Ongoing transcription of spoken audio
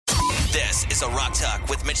This is a Rock Talk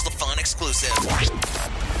with Mitch LaFon exclusive.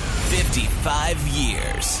 55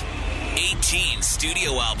 years, 18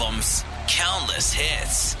 studio albums, countless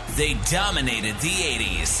hits. They dominated the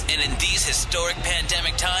 80s. And in these historic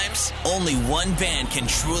pandemic times, only one band can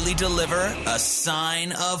truly deliver a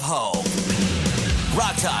sign of hope.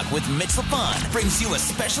 Rock Talk with Mitch LaFon brings you a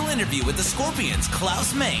special interview with the Scorpions'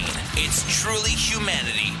 Klaus Meine. It's Truly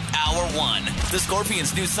Humanity, Hour 1. The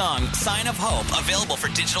Scorpions' new song, Sign of Hope, available for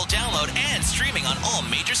digital download and streaming on all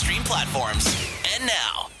major stream platforms. And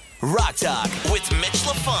now, Rock Talk with Mitch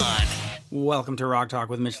LaFon. Welcome to Rock Talk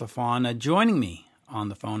with Mitch LaFon. Joining me on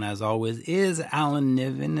the phone, as always, is Alan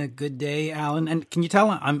Niven. A good day, Alan. And can you tell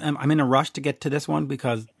I'm in a rush to get to this one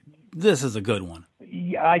because this is a good one.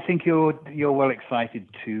 Yeah, I think you're well excited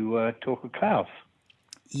to talk with Klaus.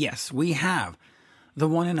 Yes, we have the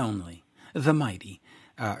one and only, the mighty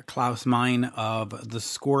Klaus Meine of the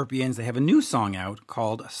Scorpions. They have a new song out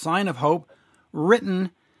called "Sign of Hope,"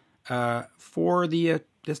 written for the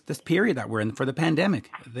this period that we're in, for the pandemic.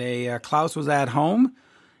 Klaus was at home.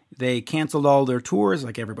 They canceled all their tours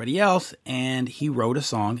like everybody else, and he wrote a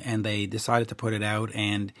song, and they decided to put it out.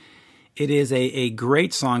 And it is a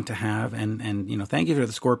great song to have, and you know, thank you to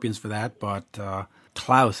the Scorpions for that. But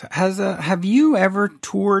Klaus, have you ever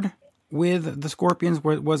toured with the Scorpions?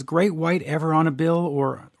 Was Great White ever on a bill,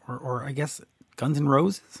 or I guess Guns N'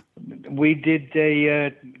 Roses? We did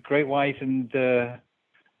a Great White and the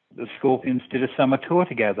Scorpions did a summer tour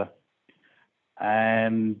together,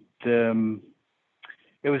 and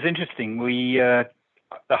it was interesting. We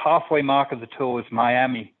the halfway mark of the tour was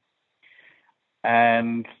Miami,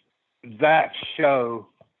 and that show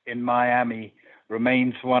in Miami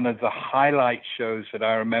remains one of the highlight shows that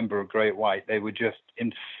I remember of Great White. They were just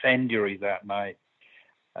incendiary that night.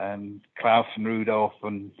 And Klaus and Rudolph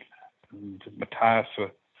and Matthias were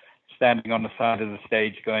standing on the side of the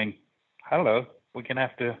stage going, hello, we're going to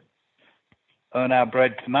have to earn our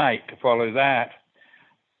bread tonight to follow that.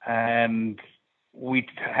 And we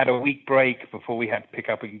had a week break before we had to pick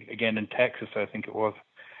up again in Texas, I think it was.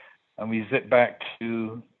 And we zipped back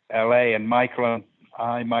to LA, and Michael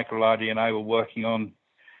Lardy and I were working on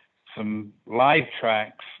some live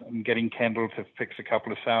tracks and getting Kendall to fix a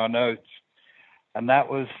couple of sour notes. And that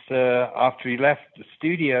was after he left the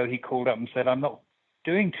studio, he called up and said, I'm not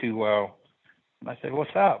doing too well. And I said,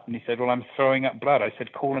 what's up? And he said, well, I'm throwing up blood. I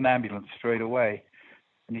said, call an ambulance straight away.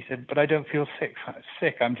 And he said, but I don't feel sick.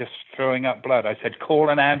 I'm just throwing up blood. I said, call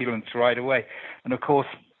an ambulance right away. And of course,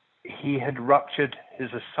 he had ruptured his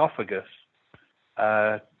esophagus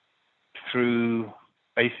through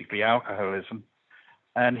basically alcoholism,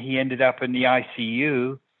 and he ended up in the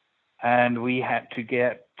ICU, and we had to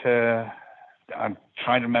get I'm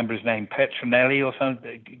trying to remember his name, Petronelli or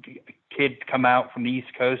something, kid come out from the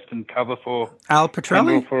East Coast and cover for Al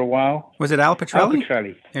Petrelli for a while. Was it Al Petrelli? Al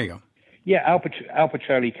Petrelli. There you go. Yeah, Al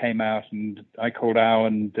Petrelli came out, and I called Al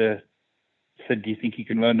and said, do you think you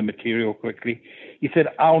can learn the material quickly? He said,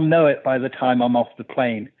 I'll know it by the time I'm off the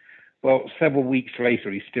plane. Well, several weeks later,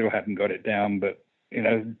 he still hadn't got it down, but, you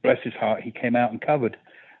know, bless his heart, he came out and covered.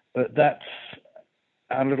 But that's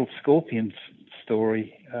our little Scorpions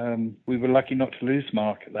story. We were lucky not to lose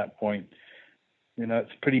Mark at that point. You know,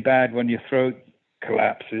 it's pretty bad when your throat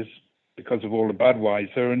collapses because of all the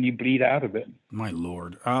Budweiser and you bleed out of it. My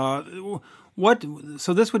Lord.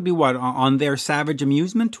 So this would be what, on their Savage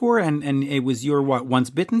Amusement tour? And it was your, Once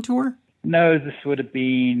Bitten tour? No, this would have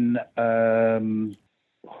been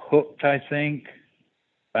Hooked, I think.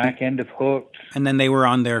 Back end of Hooked. And then they were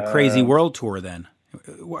on their Crazy World tour then.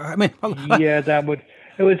 I mean, yeah,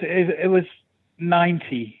 it was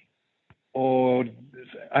 90, or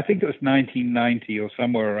I think it was 1990 or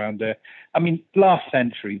somewhere around there. I mean, last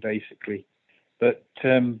century basically. But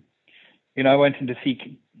you know, I went in to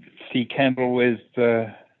see Kendall with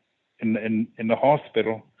in the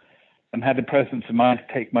hospital, and had the presence of mind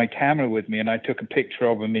to take my camera with me, and I took a picture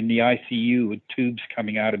of him in the ICU with tubes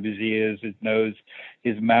coming out of his ears, his nose,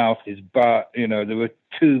 his mouth, his butt. You know, there were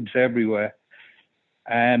tubes everywhere.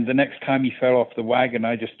 And the next time he fell off the wagon,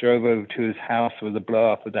 I just drove over to his house with a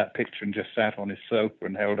blow-up of that picture and just sat on his sofa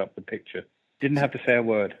and held up the picture. Didn't have to say a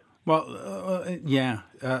word. Well, yeah.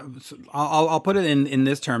 So I'll put it in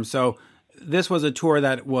this term. So this was a tour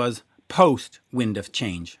that was post Wind of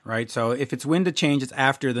Change, right? So if it's Wind of Change, it's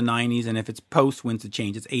after the 90s, and if it's post Winds of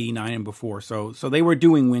Change, it's 89 and before. So they were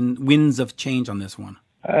doing Winds of Change on this one.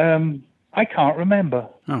 I can't remember.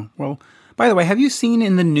 Oh, well, by the way, have you seen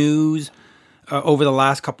in the news over the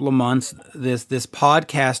last couple of months this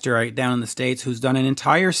podcaster right down in the States who's done an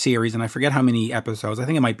entire series, and I forget how many episodes, I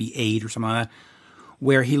think it might be 8 or something like that,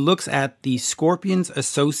 where he looks at the Scorpions'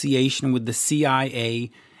 association with the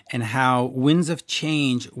CIA and how Winds of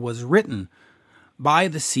Change was written by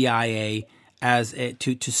the CIA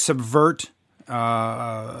to subvert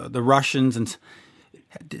the Russians. And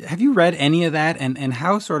have you read any of that? And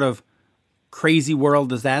how sort of crazy world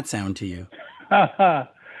does that sound to you?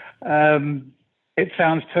 It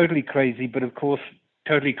sounds totally crazy, but of course,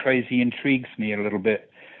 totally crazy intrigues me a little bit.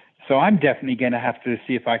 So I'm definitely going to have to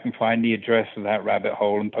see if I can find the address of that rabbit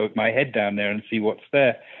hole and poke my head down there and see what's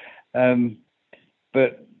there.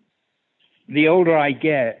 But the older I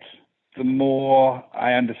get, the more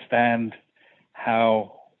I understand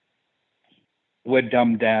how we're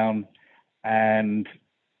dumbed down. And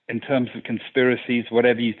in terms of conspiracies,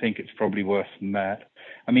 whatever you think, it's probably worse than that.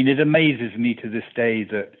 I mean, it amazes me to this day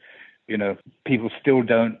that, people still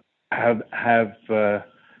don't have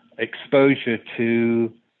exposure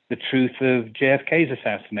to the truth of JFK's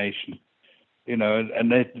assassination,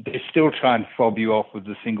 and they still try and fob you off with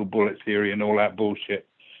the single bullet theory and all that bullshit.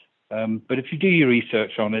 But if you do your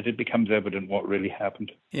research on it, it becomes evident what really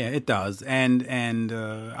happened. Yeah, it does. And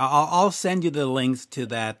I'll send you the links to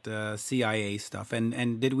that CIA stuff.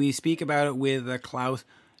 And did we speak about it with Klaus?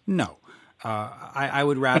 No. I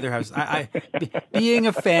would rather have. Being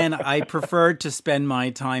a fan, I preferred to spend my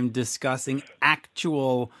time discussing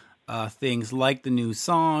actual things like the new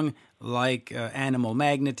song, like animal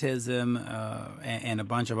magnetism, and a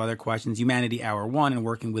bunch of other questions. Humanity Hour 1, and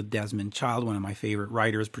working with Desmond Child, one of my favorite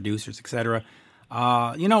writers, producers, etc.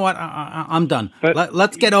 You know what? I'm done.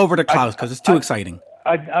 Let's get over to Klaus because it's too exciting.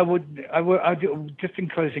 I would just in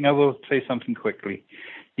closing, I will say something quickly.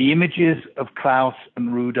 The images of Klaus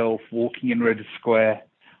and Rudolph walking in Red Square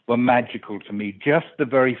were magical to me. Just the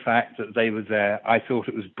very fact that they were there, I thought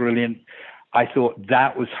it was brilliant. I thought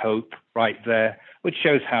that was hope right there, which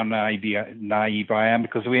shows how naive I am,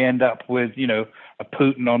 because we end up with, a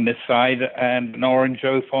Putin on this side and an Orange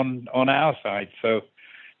Oath on our side. So,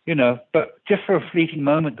 but just for a fleeting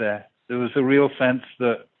moment there was a real sense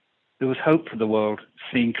that there was hope for the world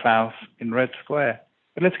seeing Klaus in Red Square.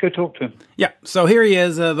 But let's go talk to him. Yeah, so here he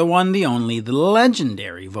is, the one, the only, the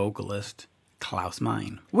legendary vocalist, Klaus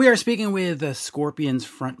Meine. We are speaking with Scorpions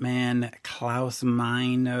frontman Klaus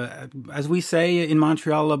Meine. As we say in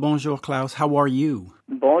Montreal, bonjour, Klaus. How are you?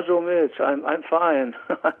 Bonjour, Mitch. I'm fine.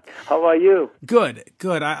 How are you? Good.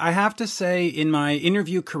 I have to say, in my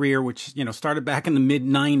interview career, which started back in the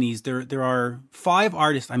mid-'90s, there are 5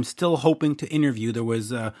 artists I'm still hoping to interview. There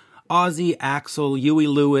was Ozzy, Axl, Huey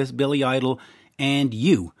Lewis, Billy Idol, and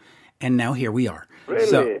you. And now here we are. Really?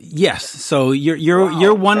 So yes. So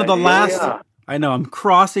you're one of the last. I know I'm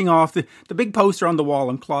crossing off the big poster on the wall.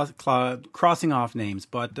 I'm crossing off names,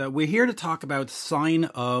 but we're here to talk about Sign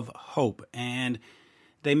of Hope. And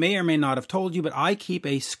they may or may not have told you, but I keep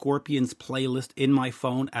a Scorpions playlist in my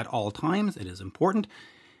phone at all times. It is important.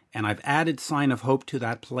 And I've added Sign of Hope to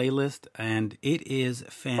that playlist, and it is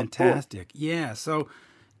fantastic. Yeah, so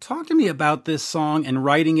talk to me about this song and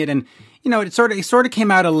writing it. And, it sort of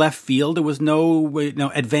came out of left field. There was no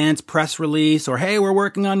advance press release or, hey, we're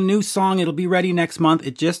working on a new song. It'll be ready next month.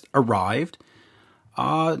 It just arrived.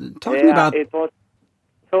 Talk to me about... It was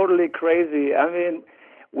totally crazy. I mean,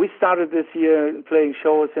 we started this year playing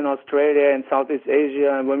shows in Australia and Southeast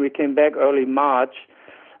Asia. And when we came back early March,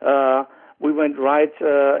 we went right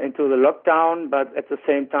into the lockdown. But at the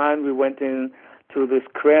same time, we went into this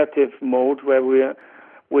creative mode where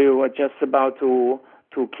we were just about to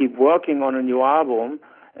keep working on a new album.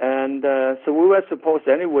 And so we were supposed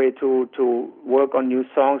anyway to work on new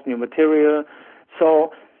songs, new material.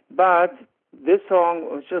 So, but this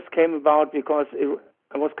song just came about because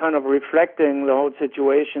I was kind of reflecting the whole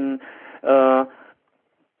situation,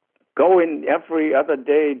 going every other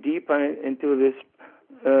day deeper into this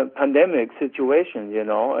pandemic situation,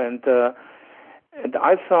 and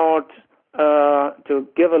I thought to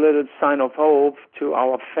give a little sign of hope to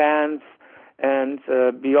our fans, and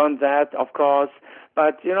beyond that, of course.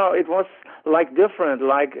 But, it was different.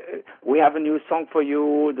 We have a new song for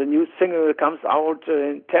you. The new single comes out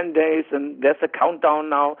in 10 days, and there's a countdown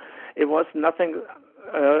now. It was nothing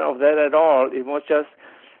of that at all. It was just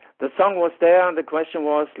the song was there, and the question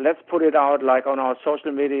was, let's put it out on our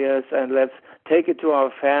social medias, and let's take it to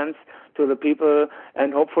our fans, to the people,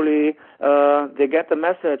 and hopefully they get the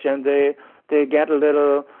message and they get a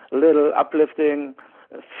little uplifting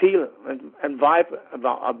feel and vibe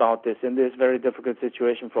about this in this very difficult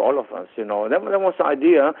situation for all of us. That was the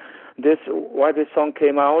idea. Why this song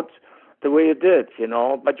came out the way it did.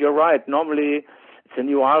 But you're right. Normally, it's a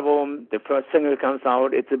new album. The first single comes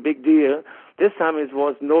out. It's a big deal. This time it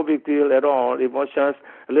was no big deal at all. It was just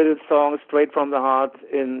a little song straight from the heart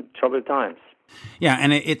in troubled times. Yeah,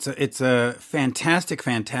 and it's a fantastic,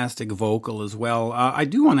 fantastic vocal as well. I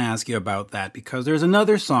do want to ask you about that because there's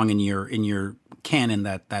another song in your canon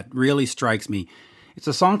that really strikes me. It's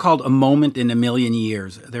a song called "A Moment in a Million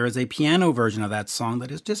Years." There is a piano version of that song that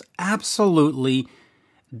is just absolutely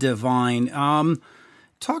divine.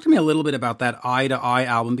 Talk to me a little bit about that Eye to Eye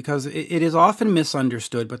album because it is often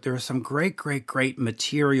misunderstood, but there is some great, great, great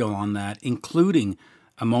material on that, including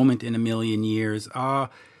 "A Moment in a Million Years."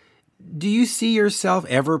 Do you see yourself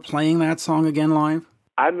ever playing that song again live?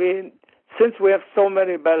 I mean, since we have so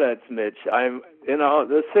many ballads, Mitch,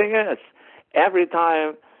 the thing is, every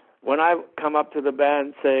time when I come up to the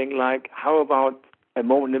band saying, like, how about "A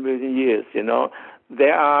Moment in a Million Years,"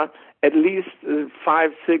 there are at least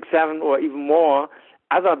 5, 6, 7, or even more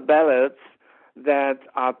other ballads that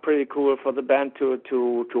are pretty cool for the band to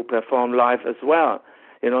perform live as well.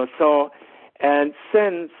 So, and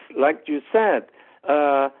since, like you said,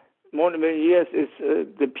 "More than a Million Years" is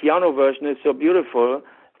the piano version is so beautiful.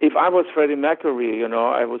 If I was Freddie Mercury,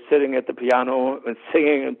 I was sitting at the piano and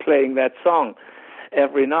singing and playing that song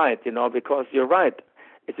every night, because you're right.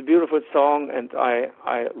 It's a beautiful song, and I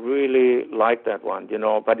really like that one,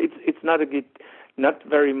 But it's not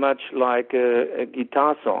very much like a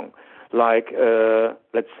guitar song, like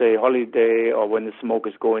let's say "Holiday" or "When the Smoke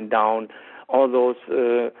is Going Down." All those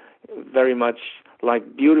very much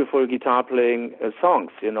like beautiful guitar playing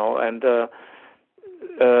songs, and "More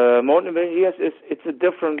Than a Million Years" it's a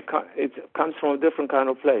different. It comes from a different kind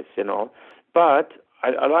of place, But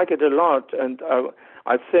I like it a lot, and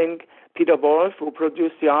I think Peter Wolf, who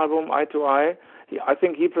produced the album Eye to Eye, I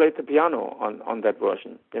think he played the piano on that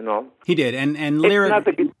version, He did, and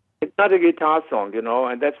it's not a guitar song,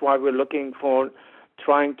 and that's why we're looking for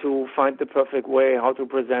trying to find the perfect way how to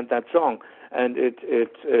present that song. And it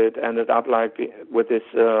ended up like with this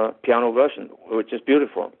piano version, which is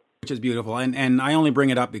beautiful. And I only bring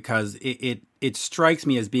it up because it strikes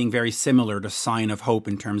me as being very similar to "Sign of Hope"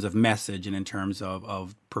 in terms of message and in terms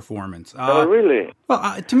of performance. Oh, really?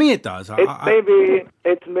 Well, to me it does. It's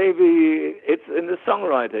in the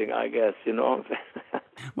songwriting, I guess,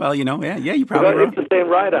 Well, yeah, you probably wrote.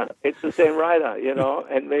 It's the same writer.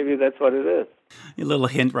 And maybe that's what it is. A little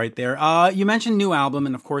hint right there. You mentioned new album,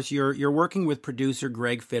 and of course you're working with producer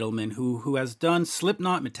Greg Fidelman, who has done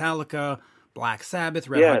Slipknot, Metallica, Black Sabbath,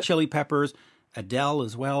 Red Hot Chili Peppers, Adele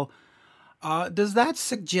as well. Does that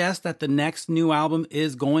suggest that the next new album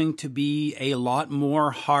is going to be a lot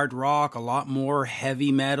more hard rock, a lot more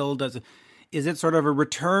heavy metal? Is it sort of a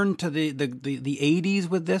return to the 80s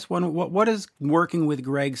with this one? What does working with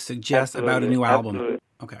Greg suggest about a new album? Absolutely.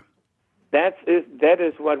 Okay. That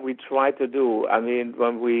is what we try to do. I mean,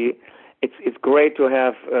 it's great to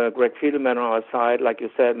have Greg Fidelman on our side, like you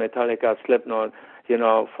said, Metallica, Slipknot.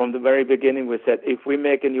 From the very beginning, we said if we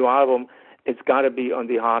make a new album, it's got to be on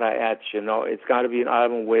the harder edge. It's got to be an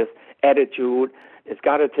album with attitude. It's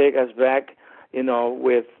got to take us back, to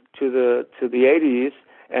the 80s,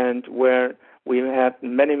 and where we had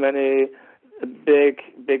many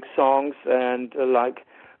big songs and like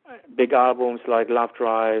big albums like Love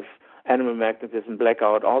Drive, Animal Magnetism,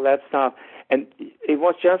 Blackout, all that stuff. And it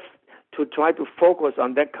was just to try to focus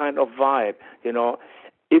on that kind of vibe,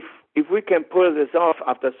 If we can pull this off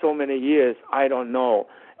after so many years, I don't know.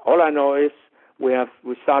 All I know is we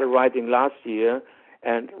started writing last year,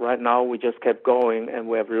 and right now we just kept going, and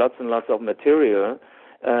we have lots and lots of material.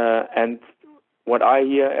 And what I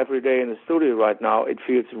hear every day in the studio right now, it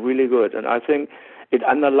feels really good. And I think it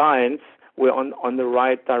underlines we're on the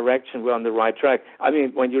right direction, we're on the right track. I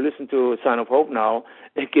mean, when you listen to "Sign of Hope" now,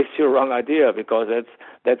 it gives you a wrong idea because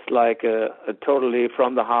that's like a totally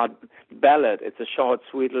from the heart ballad. It's a short,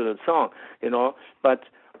 sweet little song, But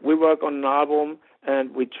we work on an album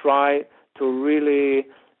and we try to really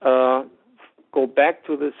go back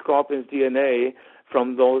to the Scorpions DNA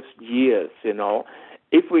from those years,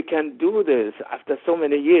 If we can do this after so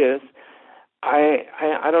many years, I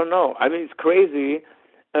don't know. I mean, it's crazy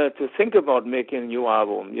to think about making a new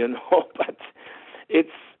album, but it's,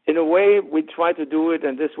 in a way, we try to do it,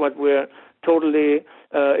 and this is what we're totally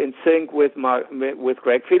in sync with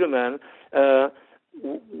Greg Fidelman.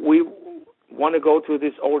 We want to go to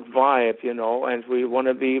this old vibe, and we want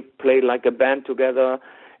to play like a band together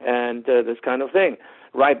and this kind of thing.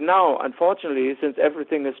 Right now, unfortunately, since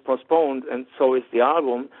everything is postponed, and so is the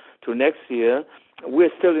album, to next year,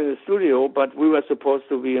 we're still in the studio, but we were supposed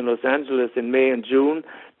to be in Los Angeles in May and June,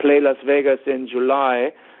 play Las Vegas in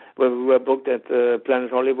July, where we were booked at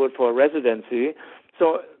Planet Hollywood for a residency.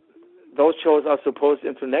 So those shows are supposed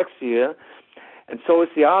into next year, and so is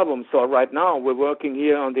the album. So right now we're working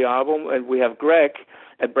here on the album, and we have Greg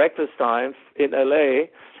at breakfast time in LA,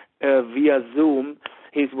 via Zoom.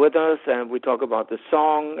 He's with us, and we talk about the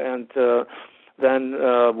song, and then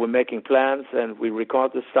we're making plans, and we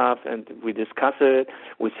record the stuff, and we discuss it.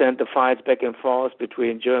 We send the files back and forth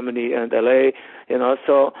between Germany and LA,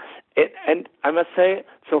 So, and I must say,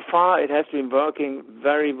 so far it has been working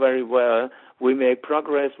very, very well. We make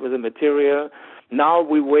progress with the material. Now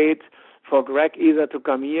we wait for Greg either to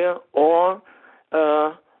come here or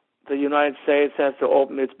the United States has to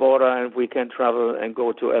open its border and we can travel and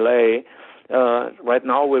go to LA. Right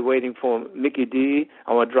now we're waiting for Mickey D,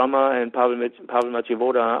 our drummer, and Pavel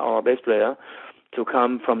Macivoda, our bass player, to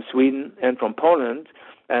come from Sweden and from Poland.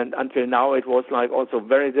 And until now it was also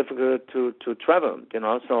very difficult to travel,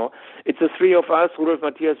 So it's the three of us, Rudolf,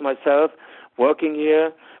 Matthias, myself, working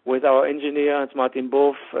here with our engineer, it's Martin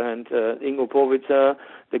Buff, and Ingo Powitzer,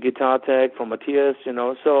 the guitar tech from Matthias,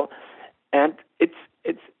 So, and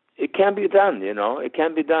it can be done, It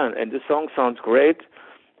can be done, and the song sounds great,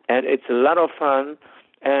 and it's a lot of fun,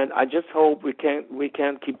 and I just hope we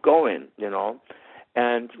can keep going,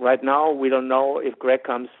 And right now we don't know if Greg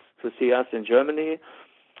comes to see us in Germany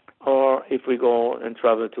or if we go and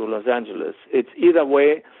travel to Los Angeles. It's either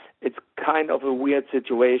way. It's kind of a weird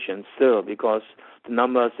situation still because the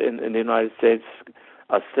numbers in the United States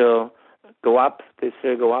are still go up. They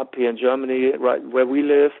still go up here in Germany, right where we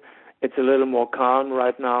live. It's a little more calm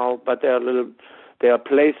right now, but there are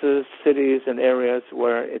places, cities, and areas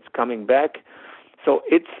where it's coming back. So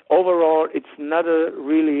overall, it's not a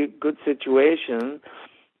really good situation.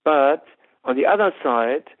 But on the other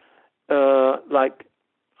side,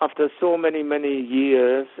 after so many, many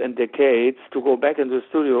years and decades, to go back into the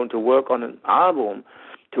studio and to work on an album,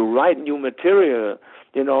 to write new material,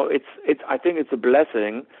 I think it's a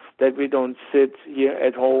blessing that we don't sit here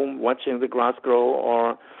at home watching the grass grow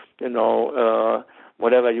or,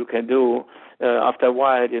 whatever you can do. After a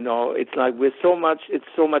while, it's like it's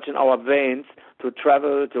so much in our veins to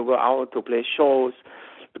travel, to go out, to play shows.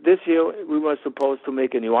 But this year we were supposed to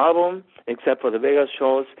make a new album, except for the Vegas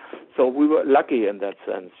shows. So we were lucky in that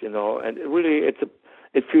sense, And really,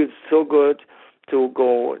 it feels so good to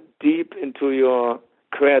go deep into your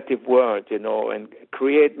creative world, and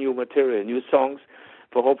create new material, new songs.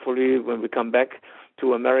 For hopefully, when we come back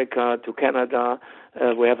to America, to Canada,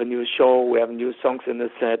 we have a new show, we have new songs in the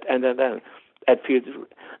set, and then that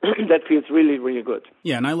feels really, really good.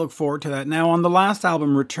 Yeah, and I look forward to that. Now, on the last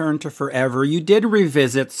album, Return to Forever, you did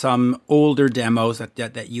revisit some older demos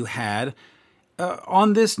that you had.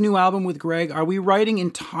 On this new album with Greg, are we writing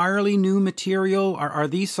entirely new material? Are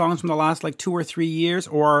these songs from the last 2 or 3 years,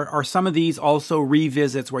 or are some of these also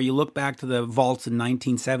revisits where you look back to the vaults in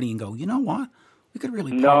 1970 and go, you know what, we could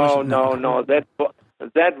really polish it? No.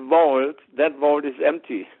 That vault is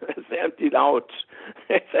empty. It's emptied out.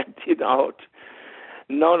 It's emptied out.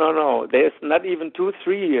 No. There's not even 2-3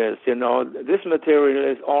 years. This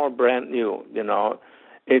material is all brand new.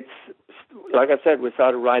 It's like I said, we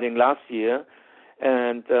started writing last year.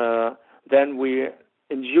 And then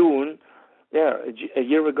in June, a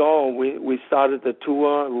year ago, we started the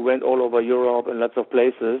tour. We went all over Europe and lots of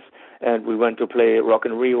places, and we went to play Rock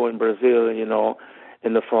in Rio in Brazil,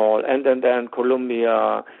 in the fall, and then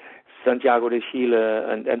Colombia, Santiago de Chile,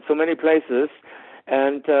 and so many places.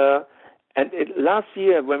 And last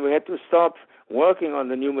year, when we had to stop working on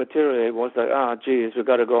the new material, it was like, geez, we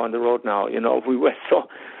got to go on the road now. We were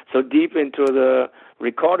so deep into the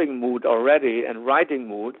recording mood already and writing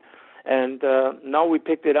mood, and now we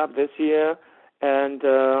picked it up this year, and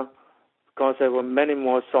of course there were many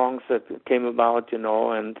more songs that came about,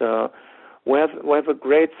 and we have a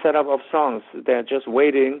great setup of songs. They're just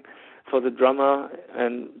waiting for the drummer,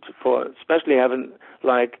 and for especially having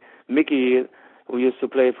Mickey, who used to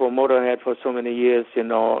play for Motorhead for so many years,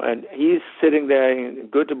 and he's sitting there in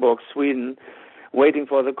Göteborg, Sweden, waiting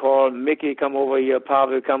for the call. Mickey, come over here.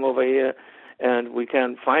 Pavel, come over here. And we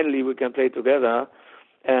can play together.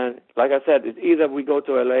 And like I said, it's either we go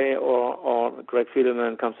to LA or Greg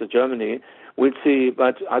Fidelman comes to Germany. We'll see.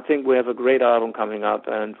 But I think we have a great album coming up,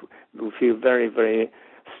 and we feel very, very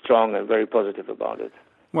strong and very positive about it.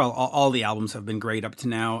 Well, all the albums have been great up to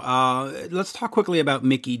now. Let's talk quickly about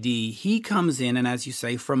Mickey D. He comes in, and as you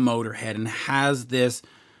say, from Motorhead, and has this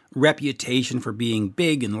reputation for being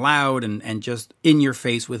big and loud and just in your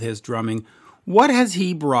face with his drumming. What has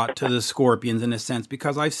he brought to the Scorpions in a sense?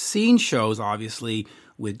 Because I've seen shows, obviously,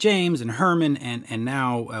 with James and Herman and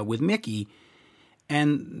now with Mickey,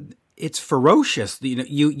 and it's ferocious.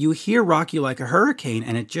 You hear Rock You Like a Hurricane,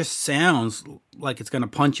 and it just sounds like it's going to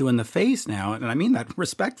punch you in the face now. And I mean that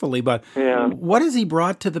respectfully, but what has he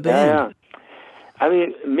brought to the band? I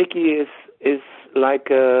mean, Mickey is like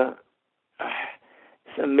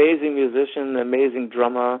He's an amazing musician, amazing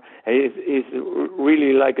drummer. He's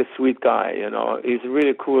really like a sweet guy, you know. He's a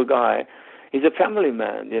really cool guy. He's a family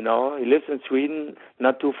man, you know. He lives in Sweden,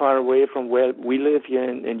 not too far away from where we live here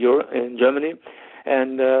in Germany.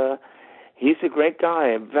 And he's a great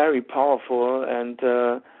guy, very powerful, and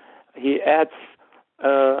he adds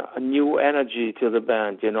a new energy to the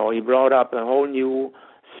band, you know. He brought up a whole new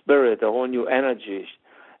spirit, a whole new energy.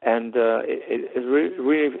 And it's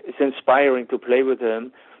really it's inspiring to play with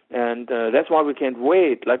him. And that's why we can't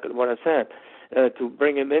wait, like what I said, to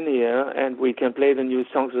bring him in here, and we can play the new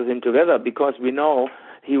songs with him together, because we know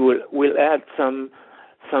he will add some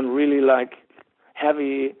really like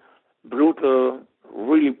heavy, brutal,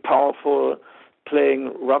 really powerful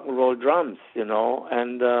playing rock and roll drums, you know,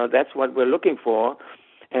 and that's what we're looking for.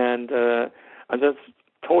 And I just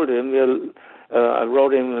told him, I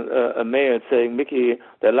wrote him a mail saying, Mickey,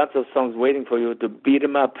 there are lots of songs waiting for you to beat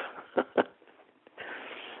him up.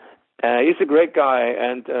 He's a great guy,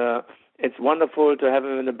 and it's wonderful to have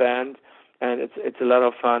him in the band, and it's a lot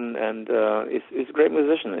of fun, and he's a great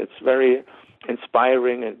musician. It's very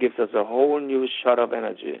inspiring. It gives us a whole new shot of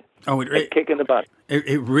energy. Oh, a kick in the butt.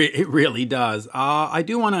 It really does. I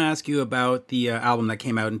do want to ask you about the album that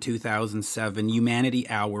came out in 2007, Humanity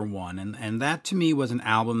Hour 1, and that to me was an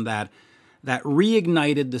album that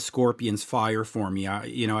reignited the Scorpions' fire for me.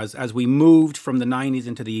 You know, as we moved from the 90s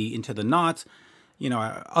into the noughts, you know,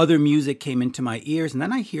 other music came into my ears, and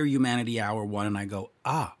then I hear Humanity Hour 1, and I go,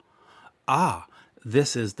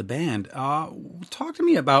 this is the band. Talk to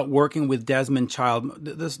me about working with Desmond Child.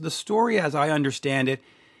 The story, as I understand it,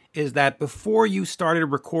 is that before you started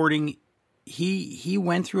recording, he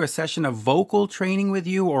went through a session of vocal training with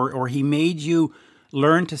you, or he made you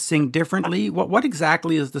learn to sing differently. What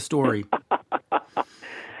exactly is the story?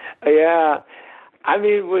 Yeah. I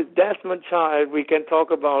mean, with Desmond Child, we can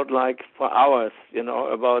talk about like for hours, you know,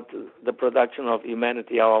 about the production of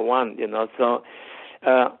Humanity Hour 1, you know. So,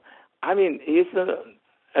 I mean, he's an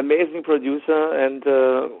amazing producer and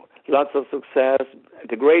lots of success.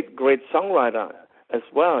 The great songwriter as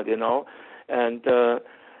well, you know. And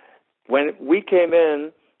when we came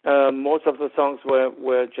in, most of the songs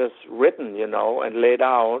were just written, you know, and laid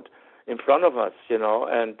out in front of us, you know,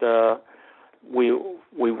 and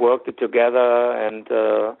we worked it together, and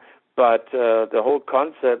but the whole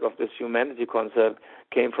concept of this humanity concept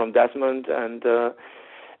came from Desmond, and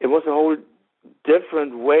it was a whole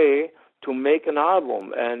different way to make an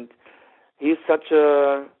album. And he's such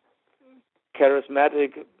a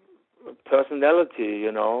charismatic personality,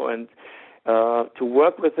 you know, and to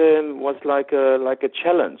work with him was like a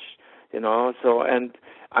challenge, you know. So and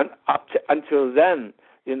until then,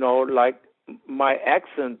 you know, like my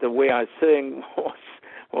accent, the way I sing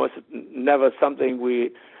was never something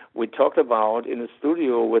we talked about in the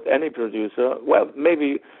studio with any producer. Well,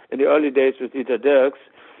 maybe in the early days with Dieter Dierks,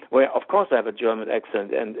 where of course I have a German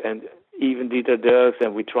accent, and even Dieter Dierks,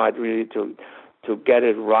 and we tried really to get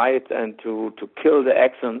it right and to kill the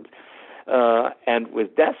accent. And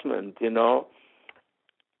with Desmond, you know,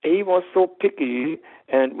 he was so picky,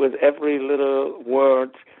 and with every little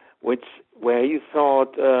word where he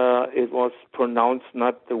thought it was pronounced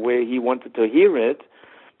not the way he wanted to hear it,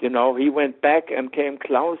 you know, he went back and came,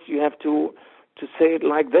 Klaus, you have to say it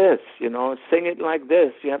like this, you know, sing it like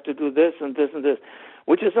this, you have to do this and this and this,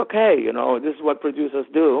 which is okay, you know, this is what producers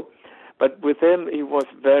do. But with him, he was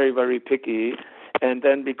very, very picky. And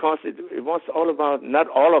then because it was all about, not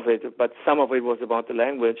all of it, but some of it was about the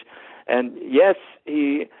language. And yes,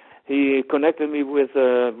 he connected me with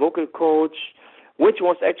a vocal coach, which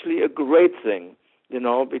was actually a great thing, you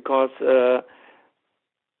know, because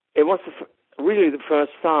it was really the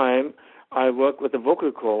first time I worked with a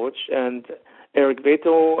vocal coach. And Eric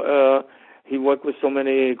Veto, he worked with so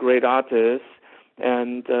many great artists.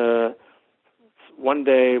 And one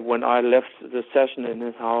day when I left the session in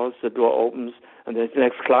his house, the door opens, and the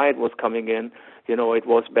next client was coming in. You know, it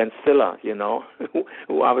was Ben Stiller, you know,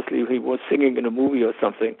 who obviously he was singing in a movie or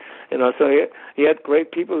something. You know, so he had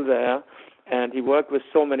great people there, and he worked with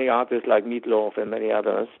so many artists like Meatloaf and many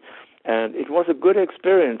others. And it was a good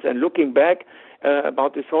experience. And looking back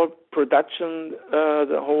about this whole production,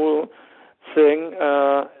 the whole thing,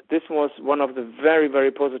 this was one of the very,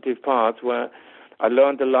 very positive parts where I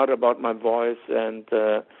learned a lot about my voice and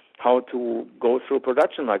how to go through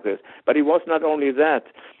production like this. But it was not only that.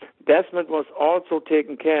 Desmond was also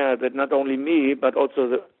taking care that not only me, but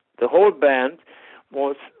also the whole band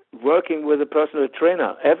was working with a personal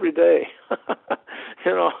trainer every day.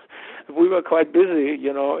 You know, we were quite busy,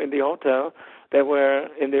 you know, in the hotel. They were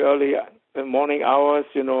in the early morning hours,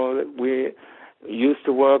 you know, we used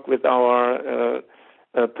to work with our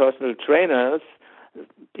personal trainers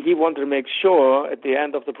he wanted to make sure at the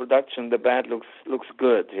end of the production the band looks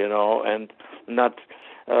good, and not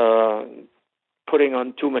putting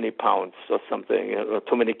on too many pounds or something, or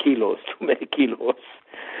too many kilos.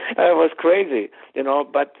 It was crazy,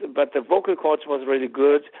 but the vocal cords was really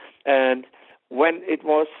good. And when it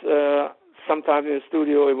was sometimes in the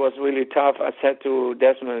studio, it was really tough. I said to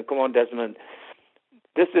Desmond, "Come on, Desmond,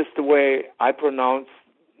 this is the way I pronounce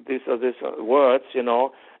this or this words,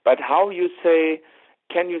 but how you say,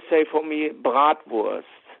 can you say for me Bratwurst,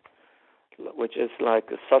 which is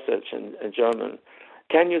like a sausage in German?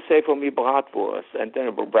 Can you say for me Bratwurst?" And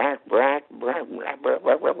then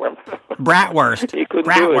bratwurst. He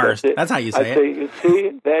couldn't Bratwurst. Do it. That's how you say it. You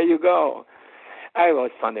see, there you go. It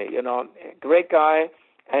was funny, great guy.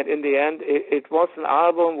 And in the end, it was an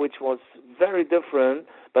album which was very different,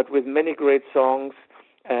 but with many great songs.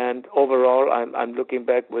 And overall, I'm looking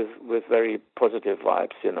back with very positive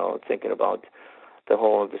vibes, thinking about this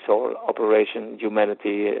whole Operation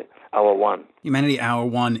Humanity Hour One. Humanity Hour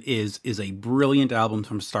One is a brilliant album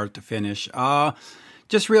from start to finish.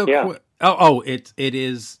 Just real quick. It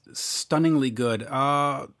is stunningly good.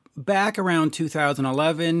 Back around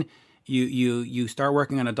 2011, you start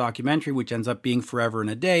working on a documentary which ends up being Forever in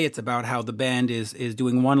a Day. It's about how the band is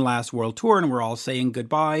doing one last world tour and we're all saying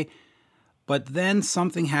goodbye. But then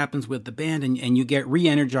something happens with the band and you get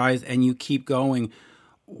re-energized and you keep going.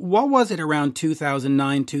 What was it around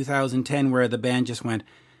 2009, 2010 where the band just went,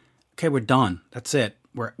 okay, we're done. That's it.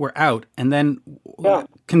 We're out. And then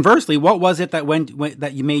conversely, what was it that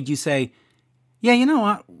that you made you say, yeah, you know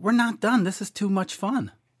what? We're not done. This is too much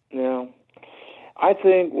fun. Yeah. I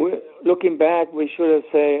think looking back, we should have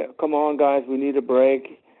said, come on, guys, we need a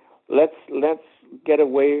break. Let's get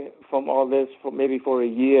away from all this for a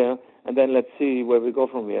year, and then let's see where we go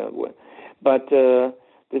from here. But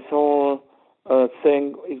this whole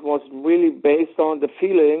thing, it was really based on the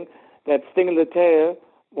feeling that Sting in the Tail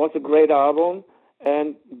was a great album.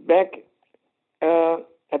 And back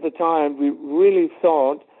at the time, we really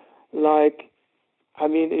thought,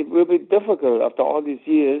 it will be difficult after all these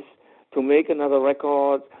years to make another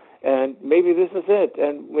record, and maybe this is it,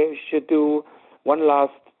 and we should do one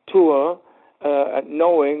last tour,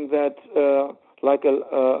 knowing that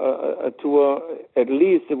a tour, at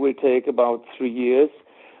least it will take about 3 years.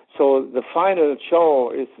 So the final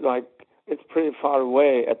show is it's pretty far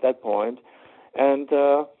away at that point. And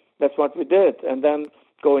that's what we did. And then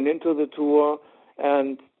going into the tour,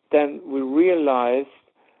 and then we realized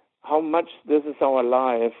how much this is our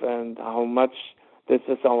life and how much this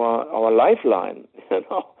is our lifeline.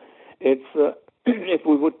 It's if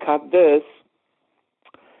we would cut this,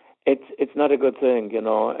 it's not a good thing,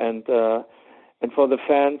 And for the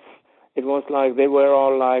fans, it was they were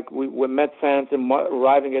all we met fans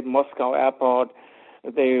arriving at Moscow airport.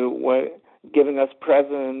 They were giving us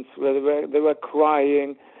presents. They were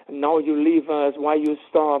crying. Now you leave us. Why you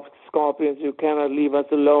stopped, Scorpions? You cannot leave us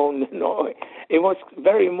alone. It was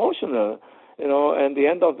very emotional. And the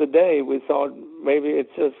end of the day, we thought maybe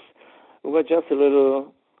we were just a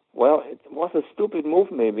little. Well, it was a stupid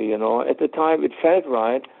move, maybe. At the time, it felt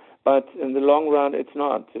right, but in the long run, it's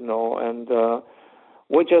not. And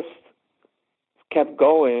we just kept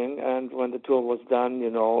going. And when the tour was done,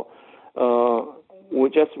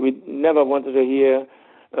 we never wanted to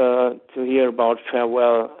hear about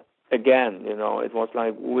farewell again. It was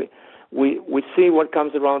we see what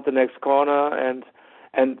comes around the next corner, and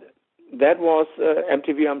that was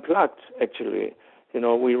MTV Unplugged, actually.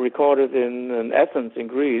 We recorded in Athens in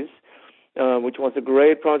Greece, which was a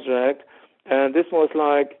great project, and this was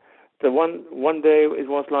the one day it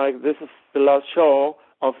was this is the last show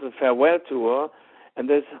of the farewell tour, and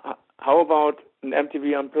how about an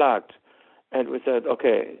MTV Unplugged? And we said,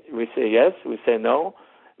 okay. We say yes. We say no.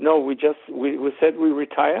 No, we said we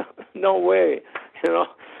retire. No way.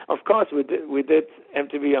 Of course we did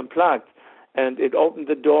MTV Unplugged, and it opened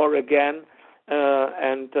the door again.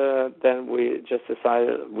 And then we just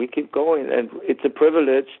decided we keep going, and it's a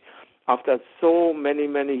privilege after so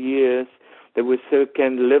many years that we still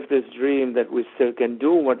can live this dream, that we still can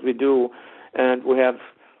do what we do, and we have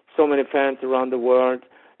so many fans around the world,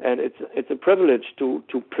 and it's a privilege to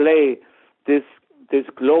play this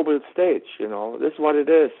global stage. This is what it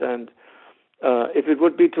is, and if it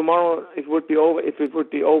would be tomorrow, it would be over. If it would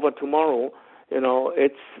be over tomorrow,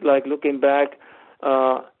 it's looking back.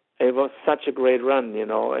 It was such a great run,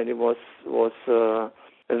 and it was a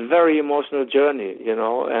very emotional journey,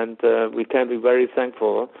 and we can be very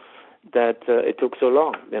thankful that it took so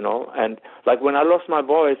long, And when I lost my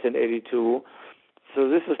voice in '82, so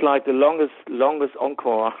this is the longest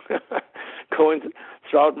encore going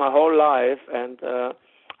throughout my whole life, and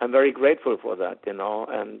I'm very grateful for that, you know.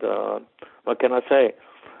 And what can I say?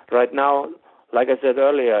 Right now, like I said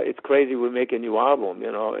earlier, it's crazy we make a new album,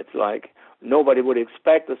 you know. It's like nobody would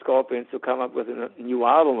expect the Scorpions to come up with a new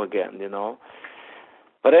album again, you know.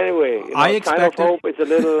 But anyway, you know, sign of hope is a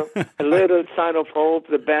little sign of hope.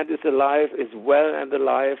 The band is alive, is well and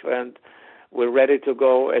alive, and we're ready to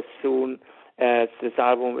go as soon as this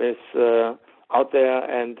album is out there,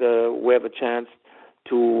 and we have a chance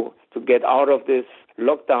to get out of this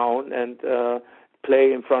lockdown and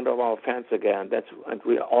play in front of our fans again. And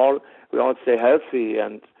we all stay healthy,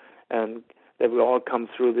 and that we all come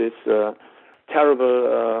through this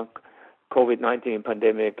terrible COVID-19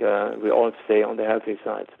 pandemic. We all stay on the healthy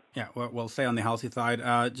side. Yeah, we'll stay on the healthy side.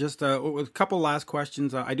 Just a couple last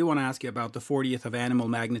questions. I do want to ask you about the 40th of Animal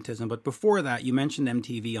Magnetism, but before that, you mentioned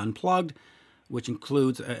MTV Unplugged, which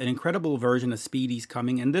includes an incredible version of Speedy's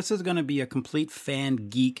Coming, and this is going to be a complete fan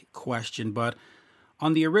geek question, but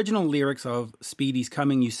on the original lyrics of Speedy's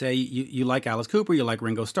Coming, you say you like Alice Cooper, you like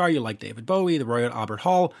Ringo Starr, you like David Bowie, the Royal Albert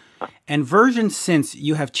Hall. And versions since,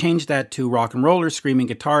 you have changed that to rock and rollers, screaming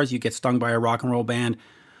guitars, you get stung by a rock and roll band.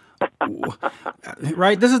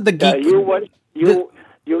 Right? This is the geek.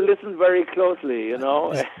 You listen very closely, you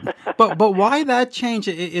know. but why that change?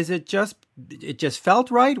 Is it just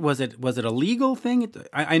felt right? Was it a legal thing?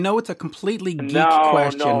 I know it's a completely geek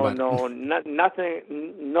question. Nothing.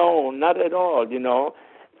 No, not at all. You know,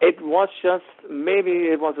 it was just maybe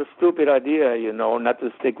it was a stupid idea. You know, not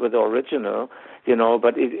to stick with the original. You know,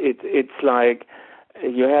 but it's like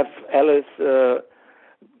you have Alice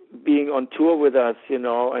being on tour with us, you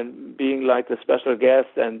know, and being like the special guest,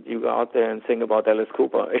 and you go out there and sing about Alice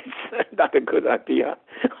Cooper. It's not a good idea,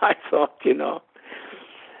 I thought, you know.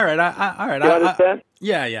 All right. All right. You understand?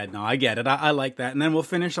 Yeah. No, I get it. I like that. And then we'll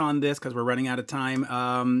finish on this because we're running out of time.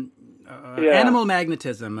 Animal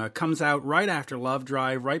Magnetism comes out right after Love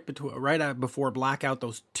Drive, right before Blackout.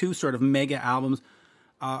 Those two sort of mega albums.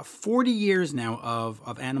 40 years now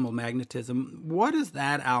of Animal Magnetism. What does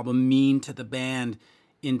that album mean to the band?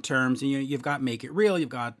 In terms, you've got Make It Real, you've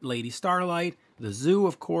got Lady Starlight, The Zoo,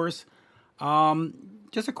 of course.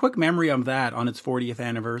 Just a quick memory of that on its 40th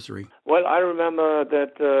anniversary. Well, I remember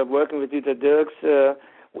that working with Dieter Dierks,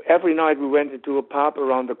 every night we went into a pub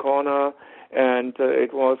around the corner, and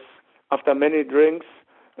it was after many drinks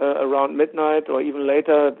around midnight or even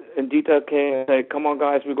later, and Dieter came and said, "Come on,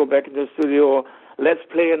 guys, we go back in the studio. Let's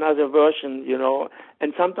play another version," you know.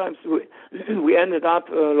 And sometimes we ended up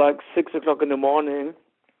like 6 o'clock in the morning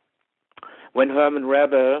when Herman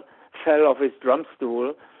Rebel fell off his drum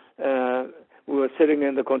stool. We were sitting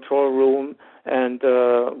in the control room, and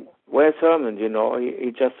where's Herman? You know,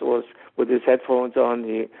 he just was with his headphones on.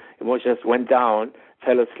 He just went down,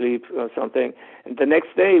 fell asleep or something. And the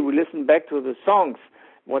next day we listened back to the songs,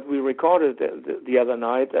 what we recorded the other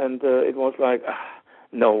night, and it was like,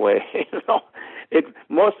 no way. You know,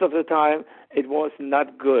 most of the time it was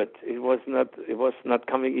not good. It was not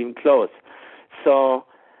coming even close. So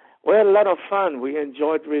we had a lot of fun. We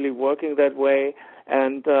enjoyed really working that way,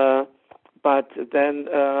 and but then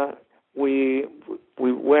we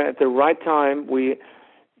were at the right time. We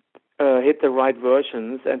hit the right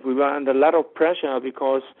versions, and we were under a lot of pressure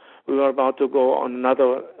because we were about to go on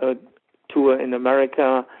another tour in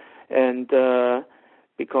America, and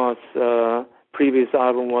because previous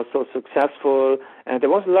album was so successful, and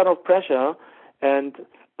there was a lot of pressure.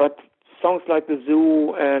 But songs like The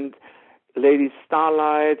Zoo and Lady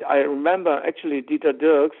Starlight, I remember actually Dieter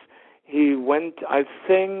Dierks, he went, I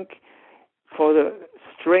think, for the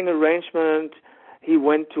string arrangement, he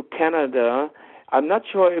went to Canada. I'm not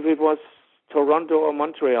sure if it was Toronto or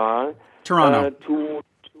Montreal. Toronto.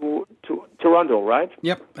 To Toronto, right?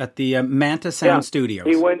 Yep, at the Manta Sound Studios.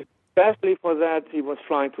 He went, especially for that, he was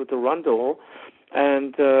flying to Toronto.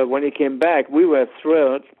 And when he came back, we were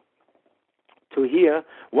thrilled to hear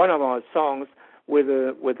one of our songs with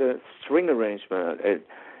a string arrangement.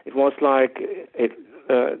 It was like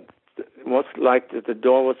the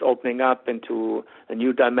door was opening up into a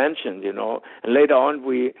new dimension, you know. And later on,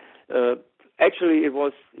 we actually it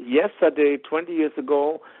was yesterday, 20 years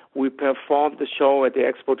ago, we performed the show at the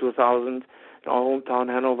Expo 2000 in our hometown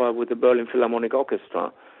Hanover with the Berlin Philharmonic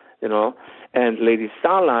Orchestra, you know. And Lady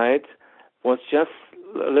Starlight was just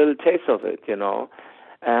a little taste of it, you know.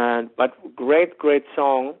 But great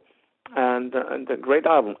song, and a great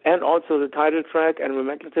album, and also the title track, Animal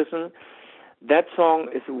Magnetism. That song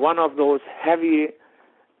is one of those heavy,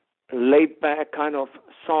 laid-back kind of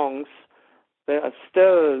songs that are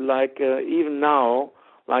still like even now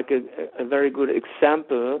like a very good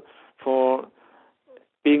example for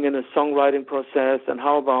being in a songwriting process, and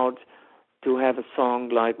how about to have a song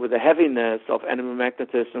like with the heaviness of Animal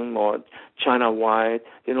Magnetism or China White,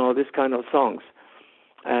 this kind of songs.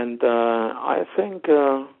 And I think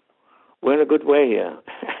we're in a good way here.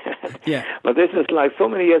 Yeah. But this is like so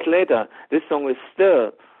many years later, this song is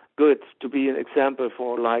still good to be an example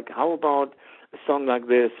for, like, how about a song like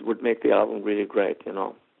this would make the album really great,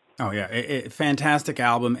 Oh, yeah. Fantastic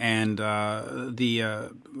album. And the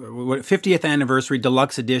 50th anniversary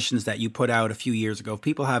deluxe editions that you put out a few years ago, if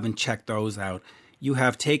people haven't checked those out, you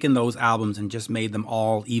have taken those albums and just made them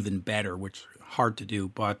all even better, which is hard to do.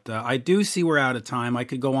 But I do see we're out of time. I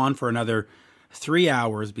could go on for another 3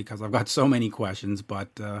 hours because I've got so many questions.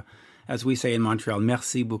 But as we say in Montreal,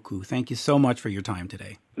 merci beaucoup. Thank you so much for your time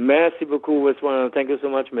today. Merci beaucoup, Thank you so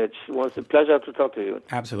much, Mitch. It was a pleasure to talk to you.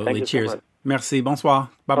 Absolutely. Cheers. So merci. Bonsoir.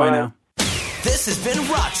 Bye-bye now. This has been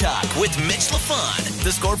Rock Talk with Mitch LaFon.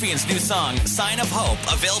 The Scorpions' new song, Sign of Hope,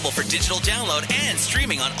 available for digital download and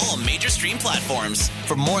streaming on all major stream platforms.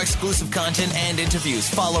 For more exclusive content and interviews,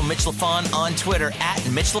 follow Mitch LaFon on Twitter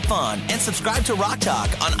 @Mitch LaFon and subscribe to Rock Talk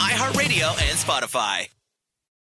on iHeartRadio and Spotify.